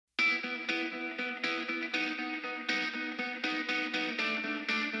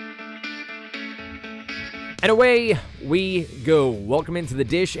And away we go. Welcome into The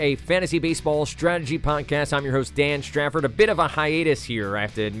Dish, a fantasy baseball strategy podcast. I'm your host, Dan Strafford. A bit of a hiatus here, I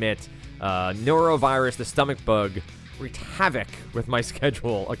have to admit. Norovirus, the stomach bug, wreaked havoc with my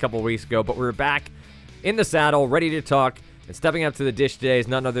schedule a couple weeks ago, but we're back in the saddle, ready to talk. And stepping up to The Dish today is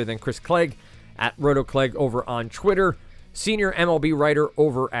none other than Chris Clegg at Clegg over on Twitter, senior MLB writer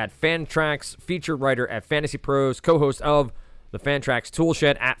over at Fantrax, featured writer at Fantasy Pros, co-host of the Fantrax Toolshed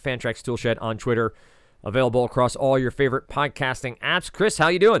at Fantrax Toolshed on Twitter. Available across all your favorite podcasting apps. Chris, how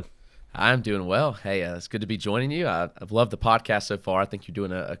you doing? I'm doing well. Hey, it's good to be joining you. I've loved the podcast so far. I think you're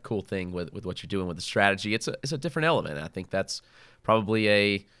doing a cool thing with what you're doing with the strategy. It's a different element. I think that's probably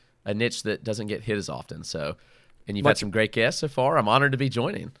a niche that doesn't get hit as often. So, and you've had some great guests so far. I'm honored to be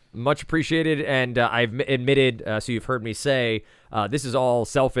joining. Much appreciated, and I've admitted, so you've heard me say, this is all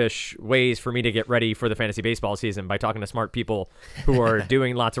selfish ways for me to get ready for the fantasy baseball season by talking to smart people who are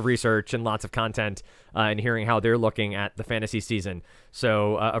doing lots of research and lots of content and hearing how they're looking at the fantasy season.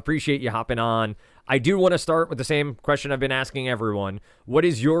 So appreciate you hopping on. I do want to start with the same question I've been asking everyone. What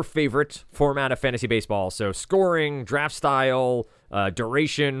is your favorite format of fantasy baseball? So scoring, draft style,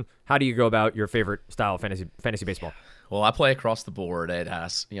 duration. How do you go about your favorite style of fantasy baseball? Well, I play across the board. I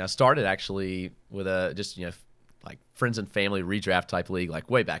started actually with like friends and family redraft type league, like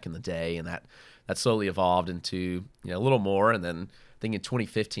way back in the day, and that slowly evolved into a little more. And then I think in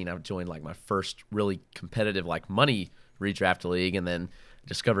 2015 I joined like my first really competitive like money redraft league, and then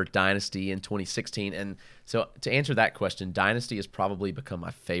discovered Dynasty in 2016. And so to answer that question, Dynasty has probably become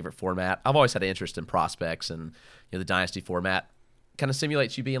my favorite format. I've always had an interest in prospects, and the Dynasty format kind of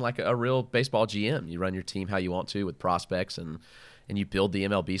simulates you being like a real baseball GM. You run your team how you want to with prospects, and you build the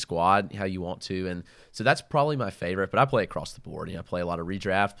MLB squad how you want to. And so that's probably my favorite, but I play across the board. I play a lot of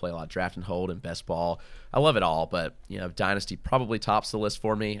redraft, play a lot of draft and hold and best ball. I love it all, but Dynasty probably tops the list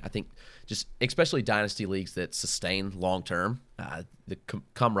for me. I think just especially Dynasty leagues that sustain long-term, the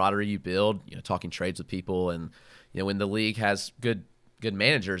camaraderie you build, talking trades with people, and when the league has good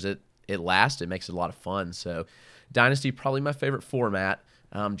managers, it lasts. It makes it a lot of fun. So Dynasty, probably my favorite format.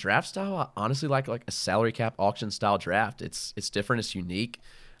 Draft style, I honestly like a salary cap auction style draft. It's different. It's unique.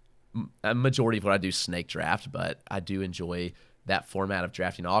 A majority of what I do is snake draft, but I do enjoy that format of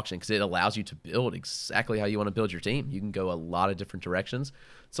drafting auction because it allows you to build exactly how you want to build your team. You can go a lot of different directions.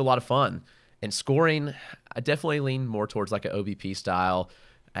 It's a lot of fun. And scoring, I definitely lean more towards like an OBP style.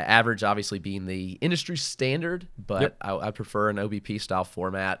 Average obviously being the industry standard, but yep. I prefer an OBP style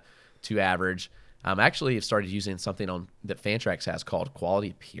format to average. Actually, I've started using something that Fantrax has called quality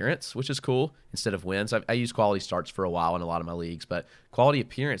appearance, which is cool, instead of wins. I used quality starts for a while in a lot of my leagues, but quality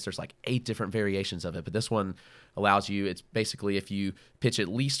appearance, there's like 8 different variations of it. But this one allows you, it's basically if you pitch at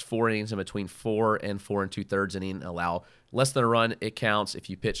least 4 innings in between 4 and 4 2/3 inning, allow less than a run, it counts. If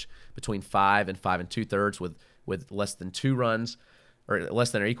you pitch between 5 and 5 2/3 with less than 2 runs, or less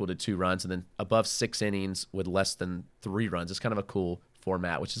than or equal to 2 runs, and then above 6 innings with less than 3 runs, it's kind of a cool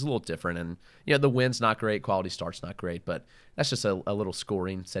format, which is a little different. And the win's not great, quality start's not great, but that's just a little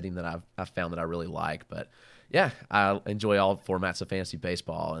scoring setting that I've found that I really like. But yeah, I enjoy all formats of fantasy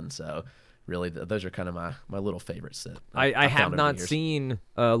baseball, and so really those are kind of my little favorites that I have not seen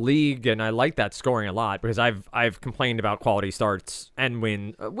a league, and I like that scoring a lot because I've complained about quality starts and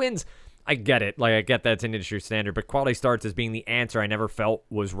wins. I get it. Like, I get that it's an industry standard, but quality starts as being the answer I never felt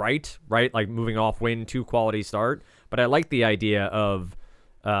was right? Like moving off win to quality start. But I like the idea of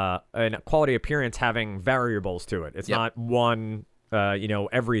a quality appearance having variables to it. It's not one,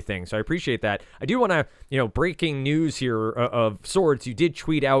 everything. So I appreciate that. I do want to, breaking news here of sorts. You did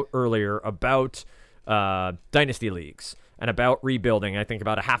tweet out earlier about Dynasty leagues and about rebuilding, I think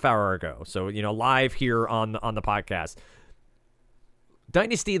about a half hour ago. So, live here on the podcast.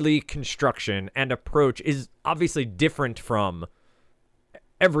 Dynasty league construction and approach is obviously different from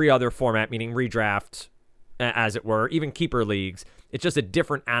every other format, meaning redraft, as it were, even keeper leagues. It's just a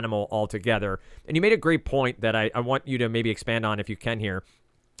different animal altogether. And you made a great point that I want you to maybe expand on if you can here.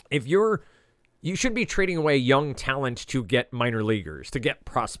 You should be trading away young talent to get minor leaguers, to get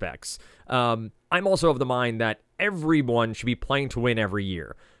prospects. I'm also of the mind that everyone should be playing to win every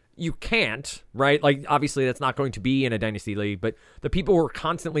year. You can't, right? Like, obviously that's not going to be in a Dynasty league, but the people who are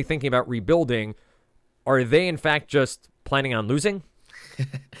constantly thinking about rebuilding, are they in fact just planning on losing?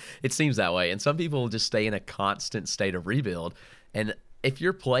 It seems that way. And some people just stay in a constant state of rebuild. And if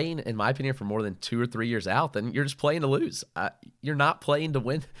you're playing, in my opinion, for more than 2 or 3 years out, then you're just playing to lose. You're not playing to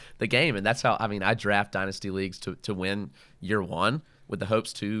win the game. And that's how, I draft Dynasty leagues to win year one with the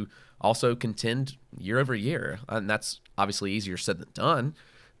hopes to also contend year over year. And that's obviously easier said than done.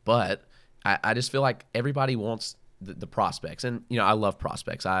 But I just feel like everybody wants the prospects. And, I love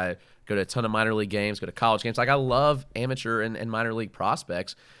prospects. I go to a ton of minor league games, go to college games. Like, I love amateur and minor league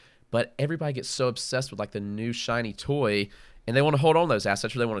prospects, but everybody gets so obsessed with like the new shiny toy, and they want to hold on to those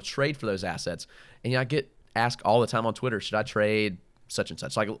assets, or they want to trade for those assets. And I get asked all the time on Twitter, should I trade such and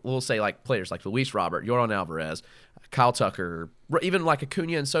such? Like, we'll say like players like Luis Robert, Yordan Alvarez, Kyle Tucker, even like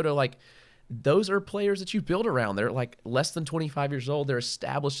Acuna and Soto. Like, those are players that you build around. They're like less than 25 years old. They're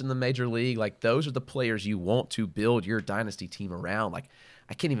established in the major league. Like, those are the players you want to build your dynasty team around. Like,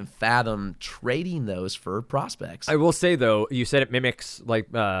 I can't even fathom trading those for prospects. I will say, though, you said it mimics like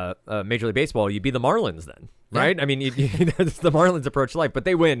Major League Baseball. You'd be the Marlins then, right? Yeah. I mean, that's the Marlins approach to life, but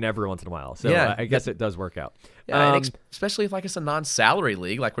they win every once in a while. So yeah, I guess it does work out. Yeah, and especially if like it's a non-salary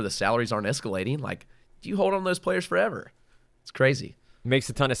league, like where the salaries aren't escalating. Like, do you hold on to those players forever? It's crazy. Makes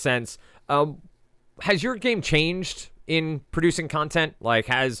a ton of sense. Has your game changed in producing content? Like,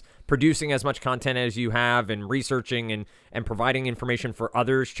 has producing as much content as you have and researching and providing information for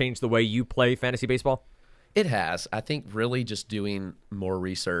others changed the way you play fantasy baseball? It has. I think really just doing more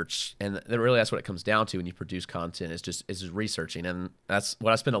research, and really that's what it comes down to when you produce content, is just researching, and that's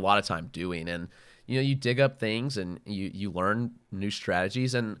what I spend a lot of time doing. And you dig up things and you learn new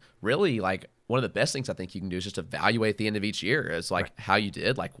strategies, and really like one of the best things I think you can do is just evaluate at the end of each year is like how you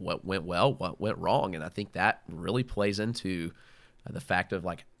did, like what went well, what went wrong. And I think that really plays into the fact of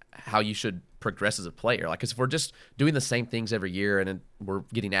like how you should progress as a player. Like, 'cause if we're just doing the same things every year and we're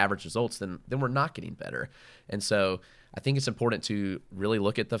getting average results, then we're not getting better. And so I think it's important to really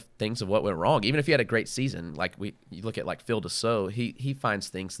look at the things of what went wrong. Even if you had a great season, like you look at like Phil Desaut, he finds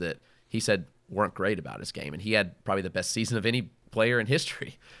things that he said weren't great about his game, and he had probably the best season of any player in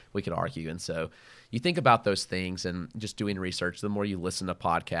history, we could argue. And so you think about those things and just doing research. The more you listen to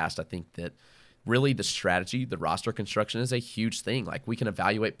podcasts, I think that really the strategy, the roster construction is a huge thing. Like, we can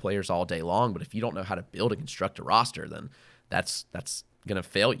evaluate players all day long, but if you don't know how to build and construct a roster, then that's going to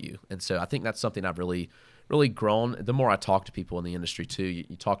fail you. And so I think that's something I've really grown. The more I talk to people in the industry too,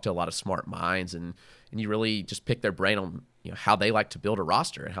 you talk to a lot of smart minds, and you really just pick their brain on how they like to build a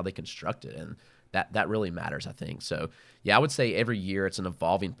roster and how they construct it. And that really matters, I think. So yeah, I would say every year it's an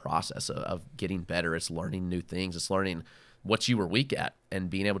evolving process of getting better. It's learning new things. It's learning what you were weak at and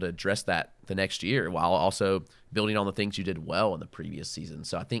being able to address that the next year while also building on the things you did well in the previous season.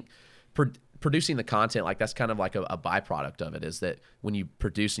 So I think producing the content, like, that's kind of like a byproduct of it, is that when you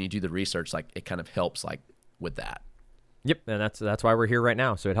produce and you do the research, like, it kind of helps like with that. Yep, and that's why we're here right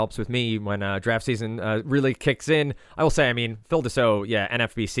now. So it helps with me when draft season really kicks in. I will say, I mean, Phil Desaut, yeah,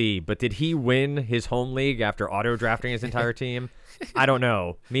 NFBC, but did he win his home league after auto-drafting his entire team? I don't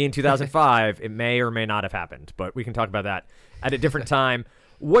know. Me in 2005, it may or may not have happened, but we can talk about that at a different time.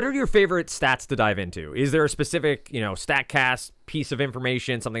 What are your favorite stats to dive into? Is there a specific, StatCast piece of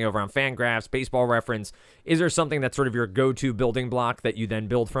information, something over on Fangraphs, Baseball Reference? Is there something that's sort of your go-to building block that you then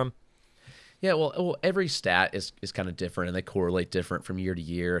build from? Yeah, well, every stat is kind of different, and they correlate different from year to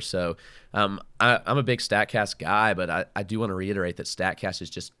year. So I'm a big StatCast guy, but I do want to reiterate that StatCast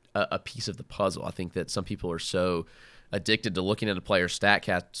is just a piece of the puzzle. I think that some people are so addicted to looking at a player's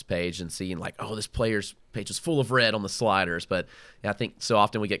StatCast page and seeing like, oh, this player's page is full of red on the sliders. But yeah, I think so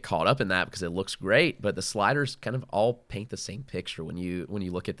often we get caught up in that because it looks great, but the sliders kind of all paint the same picture when you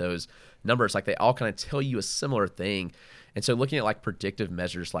look at those numbers. Like, they all kind of tell you a similar thing. And so looking at like predictive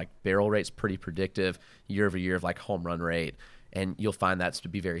measures, like barrel rate's pretty predictive year over year of like home run rate, and you'll find that to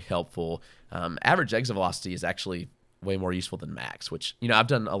be very helpful. Average exit velocity is actually way more useful than max, which, I've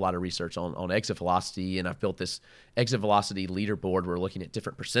done a lot of research on exit velocity, and I've built this exit velocity leaderboard. We're looking at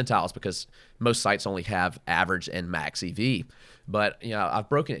different percentiles because most sites only have average and max EV. But, I've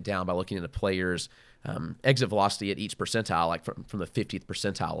broken it down by looking at a player's exit velocity at each percentile, like from the 50th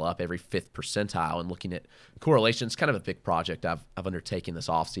percentile up, every 5th percentile, and looking at correlations. Kind of a big project I've undertaken this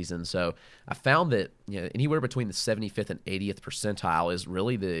offseason. So I found that anywhere between the 75th and 80th percentile is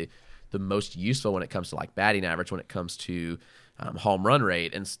really the most useful when it comes to like batting average, when it comes to home run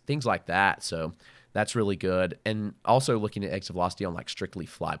rate and things like that. So that's really good. And also looking at exit velocity on like strictly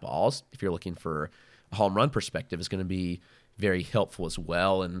fly balls, if you're looking for a home run perspective, is going to be very helpful as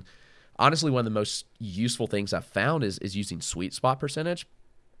well. And honestly, one of the most useful things I've found is using sweet spot percentage.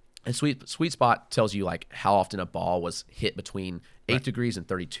 And sweet spot tells you like how often a ball was hit between 8 degrees and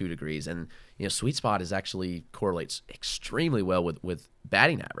 32 degrees. And, sweet spot is actually correlates extremely well with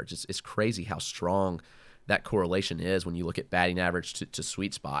batting average. It's crazy how strong that correlation is when you look at batting average to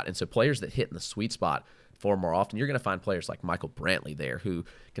sweet spot. And so players that hit in the sweet spot far more often, you're going to find players like Michael Brantley there who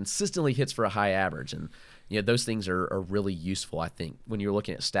consistently hits for a high average. And, those things are really useful, I think, when you're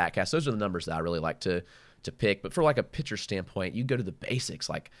looking at StatCast. Those are the numbers that I really like to to pick. But for like a pitcher standpoint, you go to the basics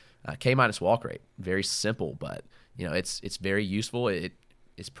like K minus walk rate. Very simple, but it's very useful.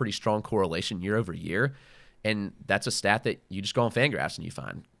 It's pretty strong correlation year over year. And that's a stat that you just go on Fangraphs and you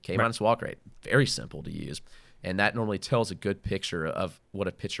find K minus walk rate. Very simple to use. And that normally tells a good picture of what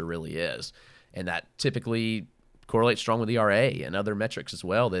a pitcher really is. And that typically correlates strong with ERA and other metrics as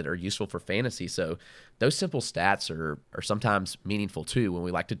well that are useful for fantasy. So those simple stats are sometimes meaningful too when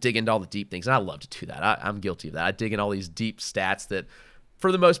we like to dig into all the deep things. And I love to do that. I'm guilty of that. I dig in all these deep stats that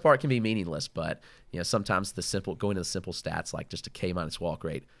for the most part can be meaningless. But sometimes going to the simple stats like just a K minus walk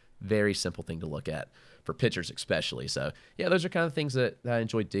rate, very simple thing to look at for pitchers especially. So yeah, those are kind of things that I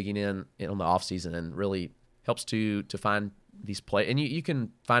enjoy digging in on the offseason and really helps to find these play. And you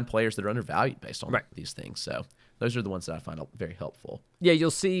can find players that are undervalued based on these things. So those are the ones that I find very helpful. Yeah, you'll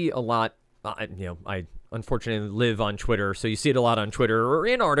see a lot. I unfortunately live on Twitter, so you see it a lot on Twitter or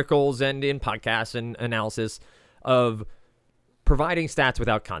in articles and in podcasts and analysis of providing stats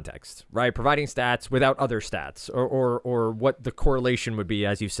without context, right? Providing stats without other stats or what the correlation would be,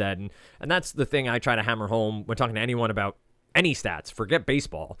 as you said. And that's the thing I try to hammer home when talking to anyone about any stats. Forget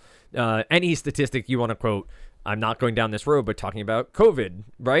baseball. Any statistic you want to quote. I'm not going down this road, but talking about COVID,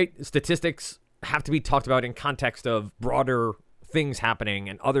 right? Statistics have to be talked about in context of broader things happening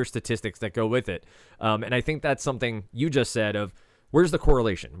and other statistics that go with it. And I think that's something you just said of where's the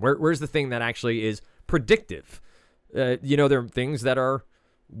correlation? Where's the thing that actually is predictive? There are things that are,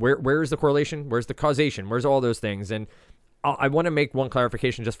 where's the correlation? Where's the causation? Where's all those things? And I want to make one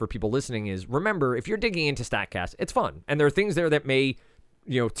clarification just for people listening is remember, if you're digging into StatCast, it's fun. And there are things there that may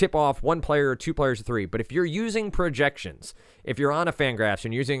tip off one player or two players or three. But if you're using projections, if you're on a Fangraphs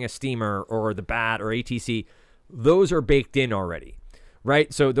and using a Steamer or the Bat or ATC, those are baked in already,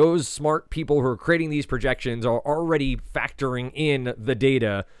 right? So those smart people who are creating these projections are already factoring in the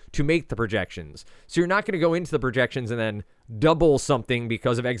data to make the projections. So you're not going to go into the projections and then double something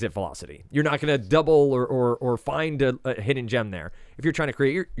because of exit velocity. You're not going to double or find a hidden gem there. If you're trying to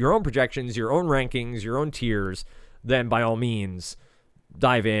create your own projections, your own rankings, your own tiers, then by all means,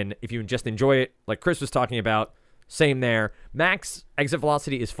 dive in. If you just enjoy it, like Chris was talking about, same there. Max exit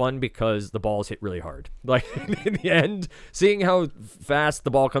velocity is fun because the balls hit really hard. Like in the end, seeing how fast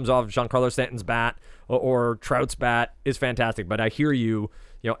the ball comes off Giancarlo Stanton's bat or Trout's bat is fantastic. But I hear you,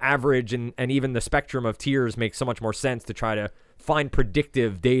 average and even the spectrum of tiers makes so much more sense to try to find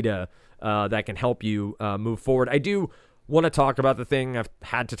predictive data that can help you move forward. I do want to talk about the thing I've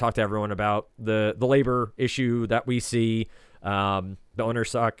had to talk to everyone about, the labor issue that we see. The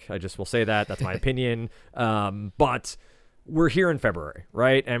owners suck. I just will say that. That's my opinion. But we're here in February,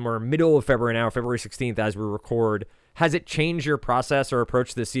 right? And we're middle of February now, February 16th as we record. Has it changed your process or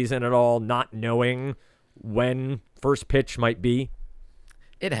approach this season at all, not knowing when first pitch might be?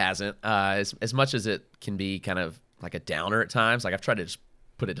 It hasn't. As much as it can be kind of like a downer at times, like I've tried to just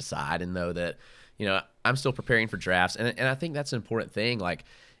put it aside and know that, I'm still preparing for drafts. And I think that's an important thing. Like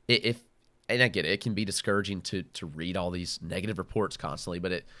and I get it, it can be discouraging to read all these negative reports constantly,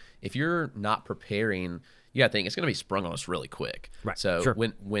 but if you're not preparing, you gotta think it's gonna be sprung on us really quick. Right. So sure.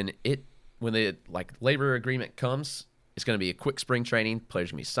 when the labor agreement comes, it's gonna be a quick spring training, players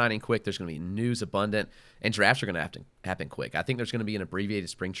are gonna be signing quick, there's gonna be news abundant, and drafts are gonna have to happen quick. I think there's gonna be an abbreviated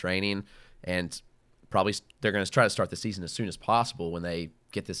spring training, and probably they're gonna try to start the season as soon as possible when they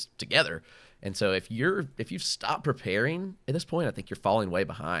get this together. And so if you've stopped preparing at this point, I think you're falling way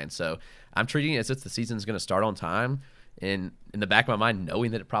behind. So I'm treating it as if the season's going to start on time, and in the back of my mind,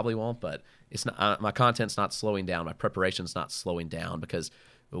 knowing that it probably won't. But it's not. My content's not slowing down. My preparation's not slowing down because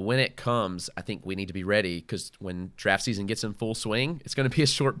when it comes, I think we need to be ready. Because when draft season gets in full swing, it's going to be a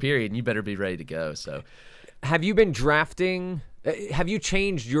short period, and you better be ready to go. So, have you been drafting? Have you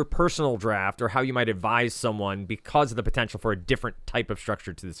changed your personal draft or how you might advise someone because of the potential for a different type of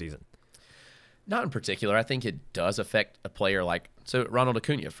structure to the season? Not in particular. I think it does affect a player so Ronald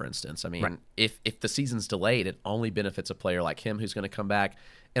Acuna, for instance. I mean, right. if the season's delayed, it only benefits a player like him who's going to come back.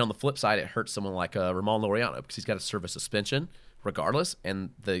 And on the flip side, it hurts someone like Ramon Laureano because he's got to serve a suspension regardless,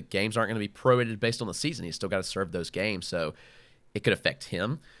 and the games aren't going to be prorated based on the season. He's still got to serve those games, so it could affect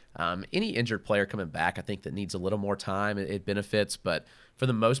him. Any injured player coming back, I think that needs a little more time. It benefits, but for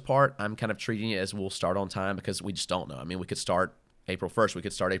the most part, I'm kind of treating it as we'll start on time because we just don't know. I mean, we could start April 1st, we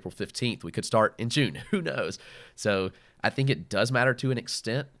could start April 15th, we could start in June, who knows? So I think it does matter to an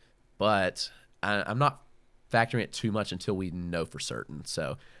extent, but I'm not factoring it too much until we know for certain.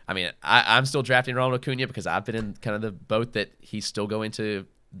 So, I mean, I'm still drafting Ronald Acuna because I've been in kind of the boat that he's still going to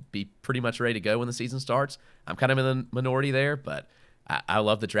be pretty much ready to go when the season starts. I'm kind of in the minority there, but I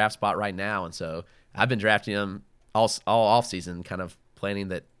love the draft spot right now. And so I've been drafting him all off season, kind of planning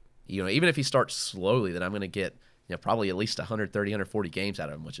that even if he starts slowly, then I'm going to get probably at least 130, 140 games out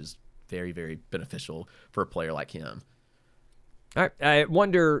of him, which is very, very beneficial for a player like him. All right. I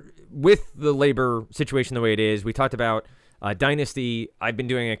wonder, with the labor situation the way it is, we talked about Dynasty. I've been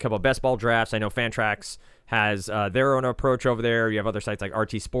doing a couple of best ball drafts. I know Fantrax has their own approach over there. You have other sites like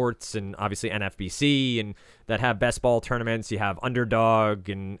RT Sports and obviously NFBC and that have best ball tournaments. You have Underdog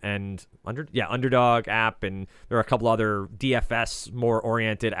Underdog app, and there are a couple other DFS more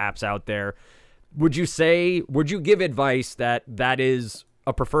oriented apps out there. Would you give advice that is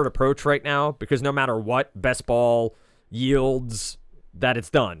a preferred approach right now? Because no matter what, best ball yields that it's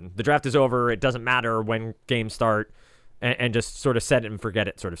done. The draft is over. It doesn't matter when games start, and just sort of set it and forget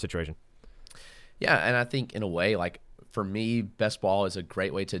it sort of situation. Yeah, and I think in a way, like for me, best ball is a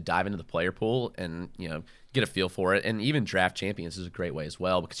great way to dive into the player pool and get a feel for it. And even draft champions is a great way as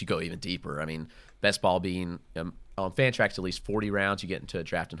well because you go even deeper. I mean, best ball being on Fantrax at least 40 rounds, you get into a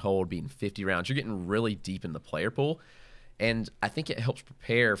draft and hold being 50 rounds. You're getting really deep in the player pool, and I think it helps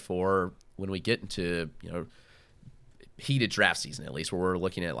prepare for when we get into heated draft season, at least where we're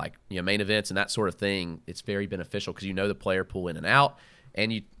looking at like main events and that sort of thing. It's very beneficial because the player pool in and out.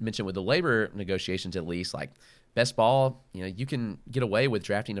 And you mentioned with the labor negotiations, at least, like best ball, you can get away with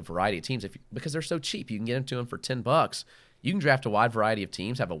drafting a variety of teams because they're so cheap. You can get into them for $10. You can draft a wide variety of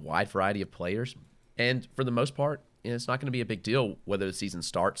teams, have a wide variety of players, and for the most part, it's not going to be a big deal whether the season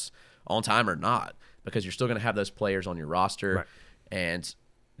starts on time or not because you're still going to have those players on your roster, right. And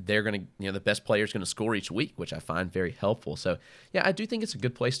they're going to, the best player is going to score each week, which I find very helpful. So, yeah, I do think it's a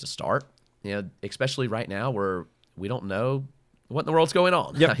good place to start, especially right now where we don't know what in the world's going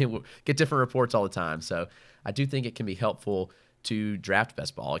on. Yep. I mean, we get different reports all the time. So I do think it can be helpful to draft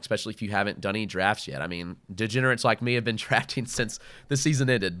best ball, especially if you haven't done any drafts yet. I mean, degenerates like me have been drafting since the season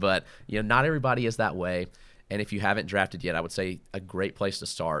ended, but not everybody is that way. And if you haven't drafted yet, I would say a great place to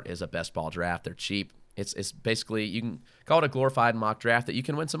start is a best ball draft. They're cheap. It's basically, you can call it a glorified mock draft that you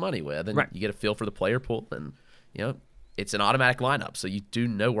can win some money with, and right. You get a feel for the player pool, and it's an automatic lineup, so you do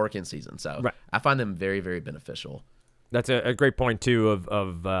no work in season. So right. I find them very, very beneficial. That's a great point, too,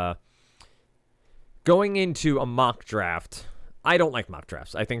 of going into a mock draft. I don't like mock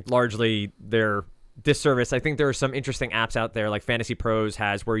drafts. I think largely they're disservice. I think there are some interesting apps out there, like Fantasy Pros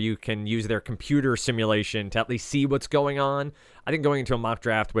has, where you can use their computer simulation to at least see what's going on. I think going into a mock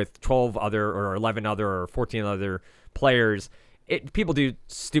draft with 12 other or 11 other or 14 other players, people do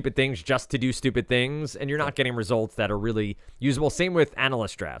stupid things just to do stupid things, and you're not getting results that are really usable. Same with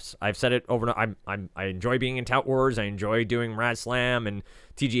analyst drafts. I've said it over and over. I enjoy being in Tout Wars. I enjoy doing Raz Slam and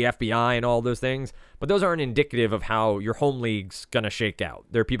TGFBI and all those things, but those aren't indicative of how your home league's going to shake out.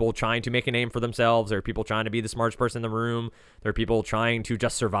 There are people trying to make a name for themselves. There are people trying to be the smartest person in the room. There are people trying to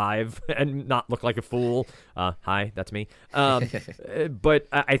just survive and not look like a fool. Hi, that's me. But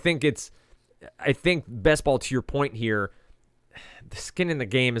I think best ball, to your point here, the skin in the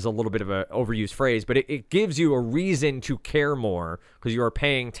game is a little bit of an overused phrase, but it gives you a reason to care more because you are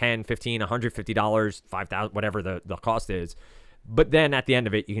paying $10, $15, $150, $5,000, whatever the cost is. But then at the end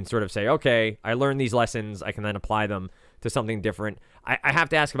of it, you can sort of say, okay, I learned these lessons. I can then apply them to something different. I have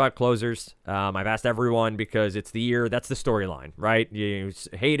to ask about closers. I've asked everyone because it's the year. That's the storyline, right?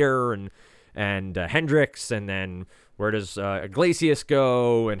 Hader and Hendricks, and then where does Iglesias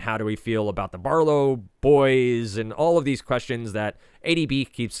go, and how do we feel about the Barlow boys, and all of these questions that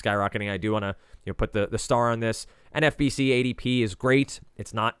ADP keeps skyrocketing. I do want to put the star on this. NFBC ADP is great.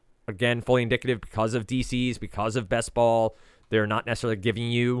 It's not, again, fully indicative because of DCs, because of best ball. They're not necessarily giving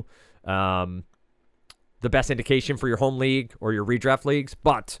you the best indication for your home league or your redraft leagues.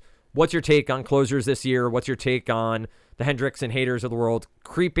 But what's your take on closers this year? What's your take on the Hendricks and Haters of the world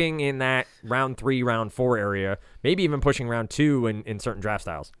creeping in that round 3, round 4 area, maybe even pushing round 2 in certain draft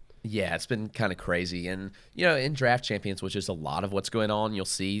styles? Yeah, it's been kind of crazy. And, in draft champions, which is a lot of what's going on, you'll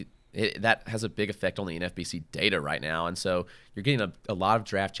see that has a big effect on the NFBC data right now. And so you're getting a lot of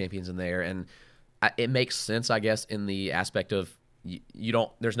draft champions in there. And it makes sense, I guess, in the aspect of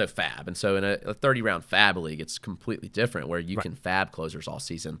there's no fab. And so in a 30-round fab league, it's completely different where you can fab closers all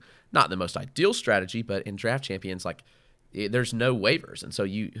season. Not the most ideal strategy, but in draft champions, there's no waivers. And so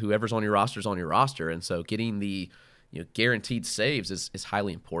whoever's on your roster is on your roster. And so getting the guaranteed saves is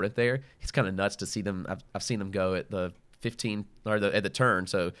highly important there. It's kind of nuts to see them. I've seen them go at the 15 or at the turn.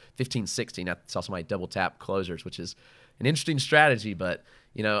 So 15, 16. I saw somebody double tap closers, which is an interesting strategy, but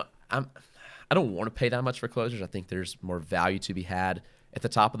I don't want to pay that much for closers. I think there's more value to be had at the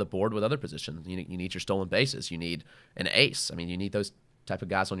top of the board with other positions. You need your stolen bases. You need an ace. I mean, you need those type of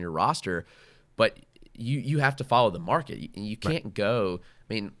guys on your roster, but you have to follow the market. You can't go.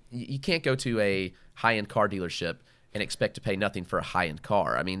 I mean, you can't go to a high-end car dealership and expect to pay nothing for a high-end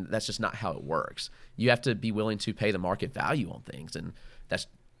car. I mean, that's just not how it works. You have to be willing to pay the market value on things, and that's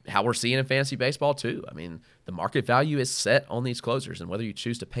how we're seeing in fantasy baseball too. I mean, the market value is set on these closers, and whether you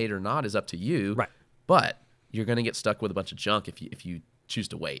choose to pay it or not is up to you. Right. But you're going to get stuck with a bunch of junk if you choose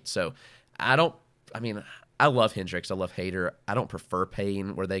to wait. So I love Hendricks. I love Hader. I don't prefer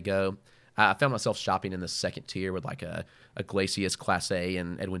paying where they go. I found myself shopping in the second tier with like a Iglesias Class A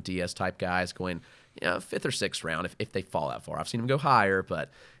and Edwin Diaz type guys going, fifth or sixth round if they fall that far. I've seen them go higher, but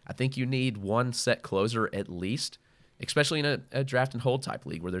I think you need one set closer at least, especially in a draft and hold type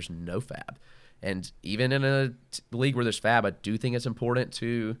league where there's no fab. And even in a league where there's fab, I do think it's important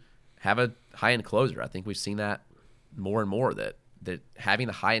to have a high-end closer. I think we've seen that more and more, that having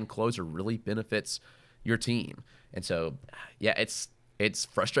a high-end closer really benefits your team. And so, yeah, it's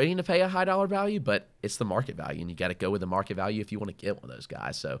frustrating to pay a high dollar value, but it's the market value, and you got to go with the market value if you want to get one of those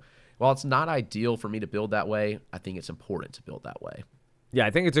guys. So while it's not ideal for me to build that way, I think it's important to build that way. Yeah,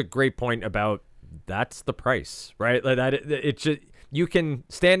 I think it's a great point about that's the price, right? Like that, it's just, you can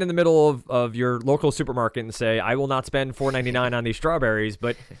stand in the middle of your local supermarket and say, I will not spend $4.99 on these strawberries,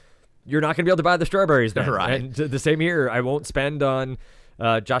 but you're not going to be able to buy the strawberries then. Right. And the same here, I won't spend on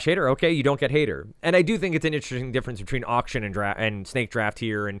Josh Hader. Okay, you don't get Hader. And I do think it's an interesting difference between auction and snake draft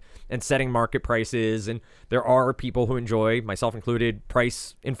here and setting market prices. And there are people who enjoy, myself included,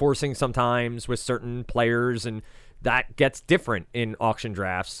 price enforcing sometimes with certain players, and that gets different in auction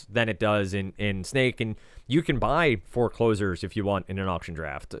drafts than it does in snake. And you can buy 4 closers if you want in an auction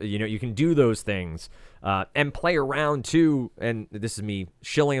draft. You can do those things and play around too. And this is me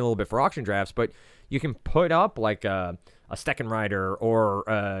shilling a little bit for auction drafts, but you can put up like a Steckenrider or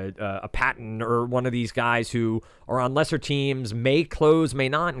a Patton or one of these guys who are on lesser teams, may close, may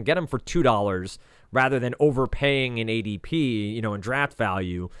not, and get them for $2 rather than overpaying in ADP, in draft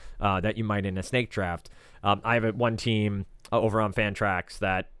value that you might in a snake draft. I have one team over on Fantrax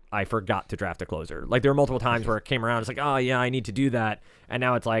that I forgot to draft a closer. Like, there were multiple times where it came around, it's like, oh yeah, I need to do that. And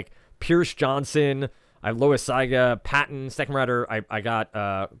now it's like Pierce Johnson, I have Lois Saiga, Patton, Steckenrider, I got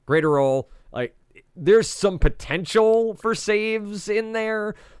Graterol. Like, there's some potential for saves in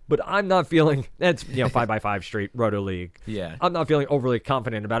there, but I'm not feeling, that's 5x5 straight Roto League. Yeah. I'm not feeling overly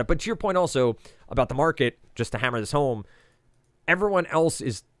confident about it. But to your point also about the market, just to hammer this home, everyone else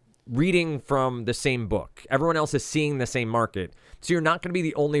is reading from the same book. Everyone else is seeing the same market. So you're not going to be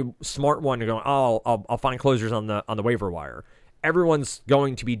the only smart one to go, I'll find closers on the waiver wire. Everyone's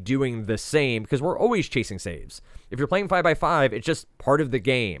going to be doing the same because we're always chasing saves. If you're playing 5x5, it's just part of the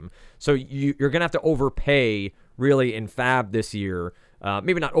game. So you're going to have to overpay really in Fab this year.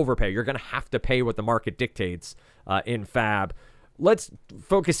 Maybe not overpay. You're going to have to pay what the market dictates in Fab. Let's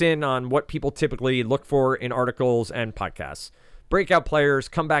focus in on what people typically look for in articles and podcasts. Breakout players,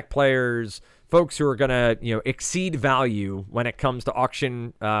 comeback players, folks who are going to exceed value when it comes to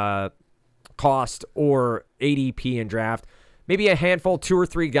auction cost or ADP and draft. Maybe a handful, 2 or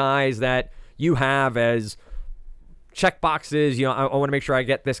 3 guys that you have as check boxes. I want to make sure I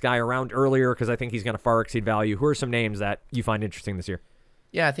get this guy around earlier because I think he's going to far exceed value. Who are some names that you find interesting this year?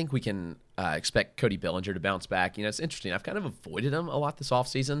 Yeah, I think we can expect Cody Bellinger to bounce back. It's interesting. I've kind of avoided him a lot this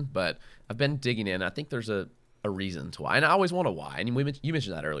offseason, but I've been digging in. I think there's a reason to why. And I always want a why. And you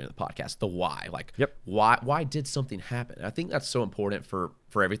mentioned that earlier in the podcast, the why. Like, yep. Why did something happen? And I think that's so important for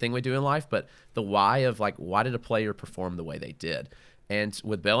everything we do in life, but the why of, like, why did a player perform the way they did? And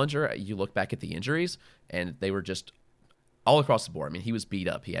with Bellinger, you look back at the injuries, and they were just all across the board. I mean, he was beat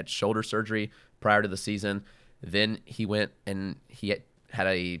up. He had shoulder surgery prior to the season. Then he went and he had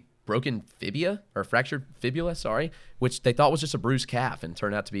a broken fibula, or fractured fibula, which they thought was just a bruised calf and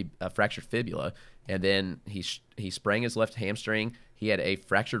turned out to be a fractured fibula. And then he sprang his left hamstring. He had a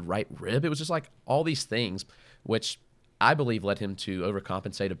fractured right rib. It was just like all these things, which I believe led him to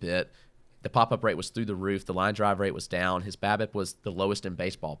overcompensate a bit. The pop-up rate was through the roof. The line drive rate was down. His BABIP was the lowest in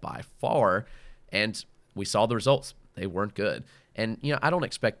baseball by far. And we saw the results. They weren't good. And, I don't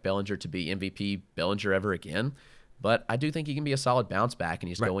expect Bellinger to be MVP Bellinger ever again, but I do think he can be a solid bounce back, and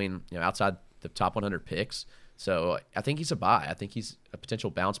he's going outside the top 100 picks. So I think he's a buy. I think he's a potential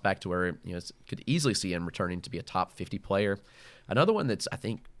bounce back to where could easily see him returning to be a top 50 player. Another one that's, I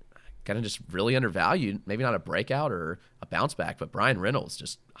think, kind of just really undervalued, maybe not a breakout or a bounce back, but Brian Reynolds,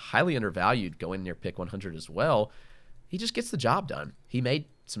 just highly undervalued going near pick 100 as well. He just gets the job done. He made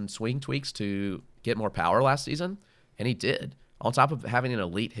some swing tweaks to get more power last season, and he did. On top of having an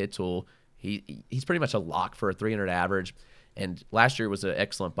elite hit tool, he's pretty much a lock for a 300 average. And last year was an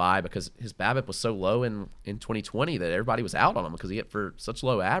excellent buy because his BABIP was so low in 2020 that everybody was out on him because he hit for such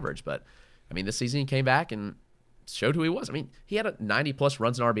low average. But, I mean, this season he came back and showed who he was. I mean, he had a 90-plus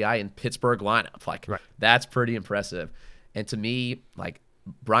runs in RBI in Pittsburgh lineup. Like, That's pretty impressive. And to me, like,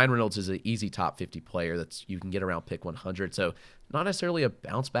 Brian Reynolds is an easy top 50 player that's you can get around pick 100. So not necessarily a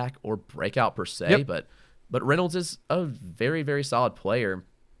bounce back or breakout per se, but Reynolds is a very, very solid player.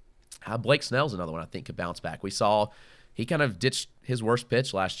 Blake Snell's another one I think could bounce back. We saw he kind of ditched his worst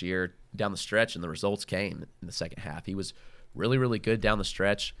pitch last year down the stretch, and the results came in the second half. He was really, really good down the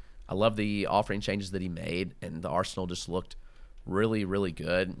stretch. I love the offering changes that he made, and the arsenal just looked really, really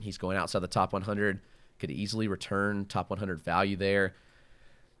good. He's going outside the top 100, could easily return top 100 value there.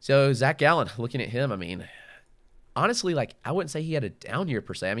 So Zach Gallen, looking at him, I mean, honestly, like I wouldn't say he had a down year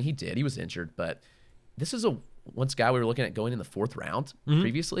per se. I mean, he did. He was injured, but this is a once guy we were looking at going in the 4th round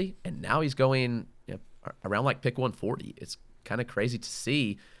previously, and now he's going around like pick 140. It's kind of crazy to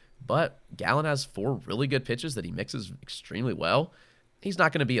see, but Gallen has 4 really good pitches that he mixes extremely well. He's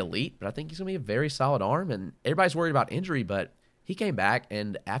not going to be elite, but I think he's going to be a very solid arm, and everybody's worried about injury, but he came back,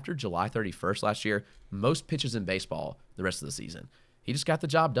 and after July 31st last year, most pitches in baseball the rest of the season. He just got the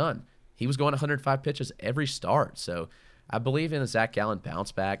job done. He was going 105 pitches every start. So I believe in a Zach Gallen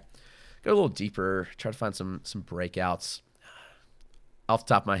bounce back. Go a little deeper, try to find some breakouts. Off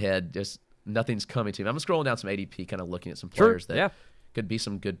the top of my head, just nothing's coming to me. I'm scrolling down some ADP, kind of looking at some players that could be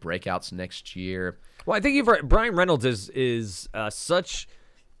some good breakouts next year. Well, I think Brian Reynolds is such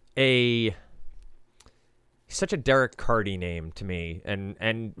a Derek Carty name to me.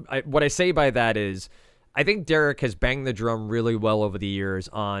 And what I say by that is I think Derek has banged the drum really well over the years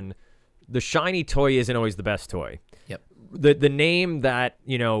on the shiny toy isn't always the best toy. Yep. The name that,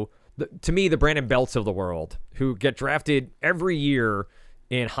 to me, the Brandon Belts of the world, who get drafted every year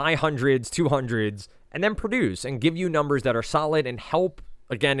in high hundreds, 200s, and then produce and give you numbers that are solid and help,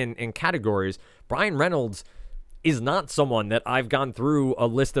 again, in categories. Brian Reynolds is not someone that I've gone through a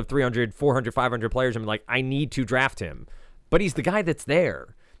list of 300, 400, 500 players and been like, I need to draft him. But he's the guy that's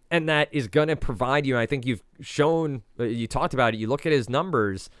there. And that is going to provide you, and I think you've shown, you talked about it, you look at his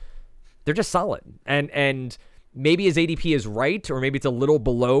numbers, they're just solid. And maybe his ADP is right, or maybe it's a little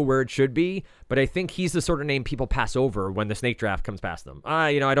below where it should be, but I think he's the sort of name people pass over when the snake draft comes past them.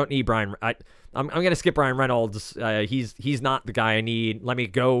 I don't need Brian. I'm going to skip Brian Reynolds. He's not the guy I need. Let me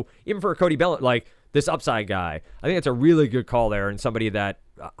go, even for a Cody Bellinger, like this upside guy. I think it's a really good call there, and somebody that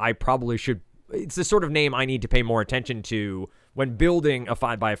I probably should, it's the sort of name I need to pay more attention to when building a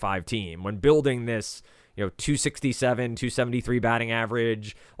 5x5 team, when building this, 267, 273 batting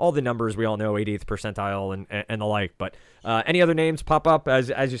average, all the numbers we all know, 80th percentile and the like. But any other names pop up as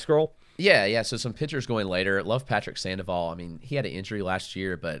you scroll? Yeah. So some pitchers going later. Love Patrick Sandoval. I mean, he had an injury last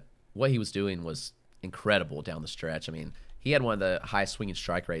year, but what he was doing was incredible down the stretch. I mean, he had one of the highest swinging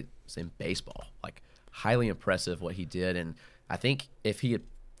strike rates in baseball. Like, highly impressive what he did. And I think if he had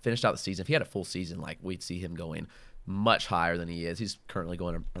finished out the season, if he had a full season, like, we'd see him going much higher than he is. He's currently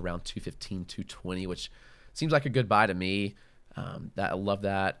going around 215, 220, which seems like a good buy to me. I love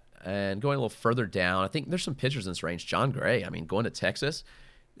that. And going a little further down, I think there's some pitchers in this range. John Gray, I mean, going to Texas.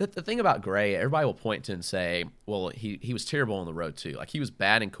 The thing about Gray, everybody will point to and say, well, he was terrible on the road too. Like, he was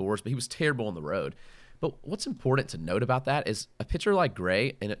bad in Coors, but he was terrible on the road. But what's important to note about that is a pitcher like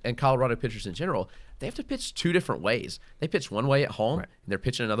Gray and Colorado pitchers in general, they have to pitch 2 different ways. They pitch one way at home, and they're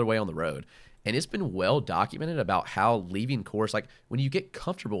pitching another way on the road. And it's been well documented about how leaving Coors, like when you get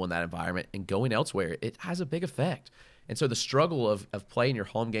comfortable in that environment and going elsewhere, it has a big effect. And so the struggle of playing your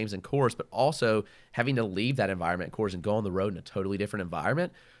home games in Coors, but also having to leave that environment in Coors and go on the road in a totally different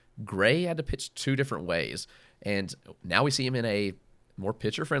environment, Gray had to pitch 2 different ways. And now we see him in a more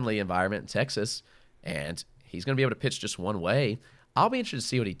pitcher-friendly environment in Texas, and he's going to be able to pitch just one way. I'll be interested to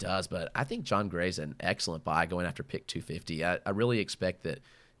see what he does, but I think John Gray's an excellent buy going after pick 250. I really expect that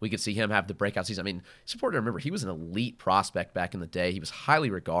we could see him have the breakout season. I mean, it's important to remember he was an elite prospect back in the day. He was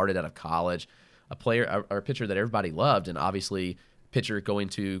highly regarded out of college, a player or a pitcher that everybody loved, and obviously pitcher going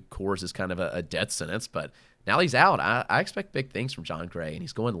to Coors is kind of a death sentence, but now he's out. I expect big things from John Gray, and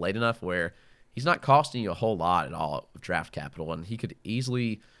he's going late enough where he's not costing you a whole lot at all of draft capital, and he could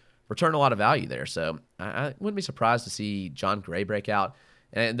easily return a lot of value there. So I wouldn't be surprised to see John Gray break out.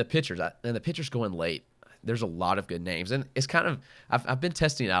 And the pitchers going late, there's a lot of good names. And it's kind of, I've been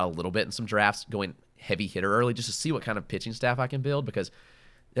testing it out a little bit in some drafts, going heavy hitter early just to see what kind of pitching staff I can build, because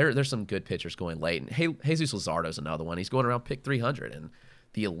there's some good pitchers going late. And Jesus Luzardo is another one. He's going around pick 300, and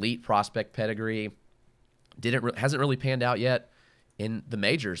the elite prospect pedigree hasn't really panned out yet in the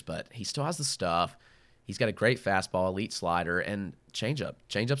majors, but he still has the stuff. He's got a great fastball, elite slider, and changeup.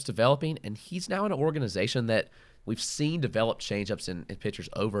 Changeup's developing, and he's now in an organization that we've seen develop changeups in pitchers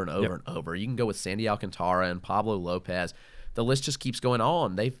over and over and over. You can go with Sandy Alcantara and Pablo Lopez. The list just keeps going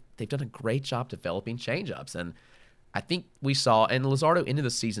on. They've done a great job developing changeups, and I think we saw, and Luzardo ended the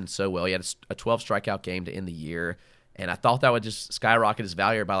season so well. He had a 12 strikeout game to end the year, and I thought that would just skyrocket his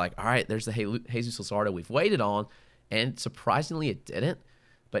value by like, all right, there's the Jesus Luzardo we've waited on, and surprisingly it didn't.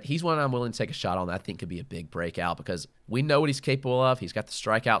 But he's one I'm willing to take a shot on that I think could be a big breakout because we know what he's capable of. He's got the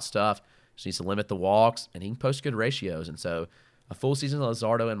strikeout stuff. Just needs to limit the walks, and he can post good ratios. And so a full season of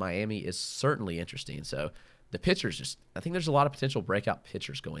Luzardo in Miami is certainly interesting. So the pitchers I think there's a lot of potential breakout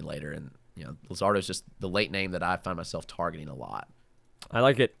pitchers going later. And, Luzardo's just the late name that I find myself targeting a lot. I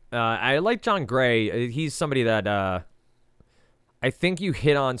like it. I like John Gray. He's somebody that I think you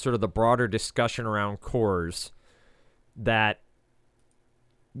hit on sort of the broader discussion around cores that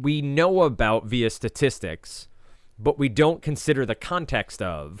we know about via statistics, but we don't consider the context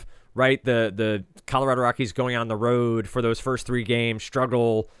of, right? The Colorado Rockies going on the road for those first 3 games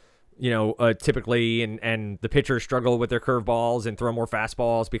struggle, typically, and the pitchers struggle with their curveballs and throw more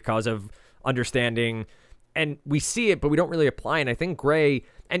fastballs because of understanding. And we see it, but we don't really apply. And I think Gray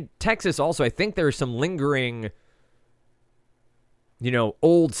and Texas also, I think there's some lingering,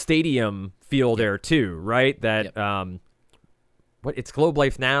 old stadium feel there too, right? That, it's Globe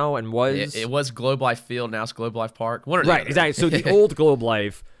Life now and was... It was Globe Life Field, now it's Globe Life Park. Right, exactly. So the old Globe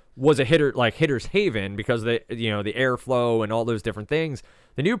Life was a hitter's haven because the airflow and all those different things.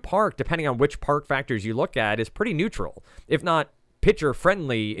 The new park, depending on which park factors you look at, is pretty neutral, if not pitcher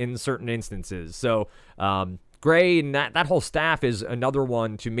friendly in certain instances. So Gray and that whole staff is another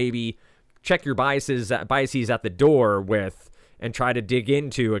one to maybe check your biases at the door with and try to dig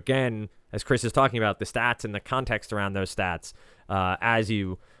into, again, as Chris is talking about, the stats and the context around those stats as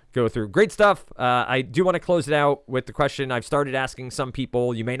you go through. Great stuff. I do want to close it out with the question I've started asking some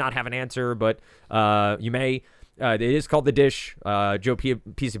people. You may not have an answer, but you may. It is called The Dish. Joe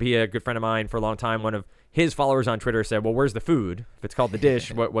Pisapia, a good friend of mine for a long time, one of his followers on Twitter said, well, where's the food? If it's called The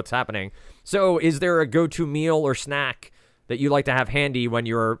Dish, what's happening? So is there a go-to meal or snack that you like to have handy when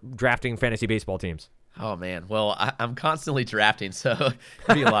you're drafting fantasy baseball teams? Oh, man. Well, I'm constantly drafting, so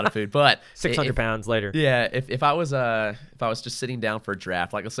it'd be a lot of food. But 600 pounds later. Yeah, if I was just sitting down for a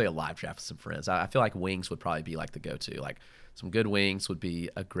draft, like let's say a live draft with some friends, I feel like wings would probably be like the go-to. Like some good wings would be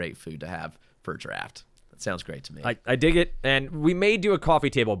a great food to have for a draft. That sounds great to me. I dig it. And we may do a coffee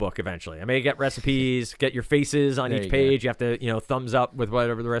table book eventually. I may get recipes, get your faces on each page. You have to, thumbs up with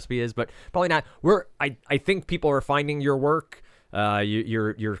whatever the recipe is, but probably not. I think people are finding your work.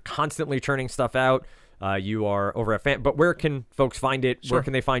 You're constantly churning stuff out. You are over at Fan, but where can folks find it? Sure. Where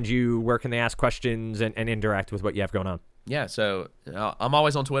can they find you? Where can they ask questions and interact with what you have going on? Yeah, so I'm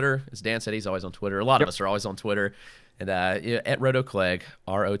always on Twitter. As Dan said, he's always on Twitter. A lot of us are always on Twitter. And at Clegg,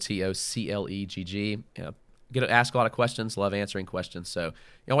 ROTOCLEGG. Get to ask a lot of questions. Love answering questions. So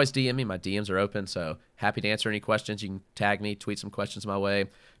you always DM me. My DMs are open. So happy to answer any questions. You can tag me, tweet some questions my way. If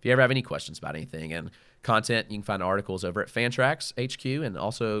you ever have any questions about anything and content, you can find articles over at Fantrax HQ and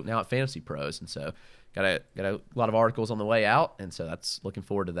also now at Fantasy Pros. And so got a lot of articles on the way out. And so that's looking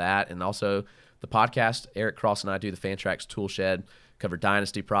forward to that. And also the podcast, Eric Cross and I do the Fantrax Tool Shed, cover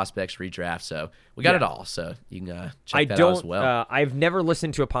dynasty prospects, redraft. So we got it all. So you can check that out as well. I've never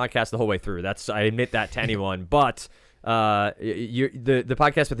listened to a podcast the whole way through. I admit that to anyone. But the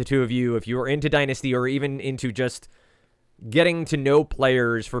podcast with the two of you, if you are into dynasty or even into just getting to know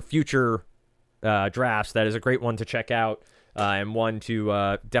players for future drafts, that is a great one to check out and one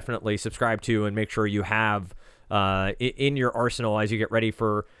to definitely subscribe to and make sure you have in your arsenal as you get ready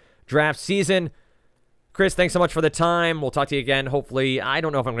for draft season. Chris, thanks so much for the time. We'll talk to you again. Hopefully, I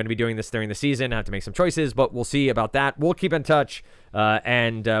don't know if I'm going to be doing this during the season. I have to make some choices, but we'll see about that. We'll keep in touch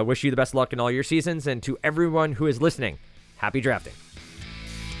and wish you the best luck in all your seasons. And to everyone who is listening, happy drafting.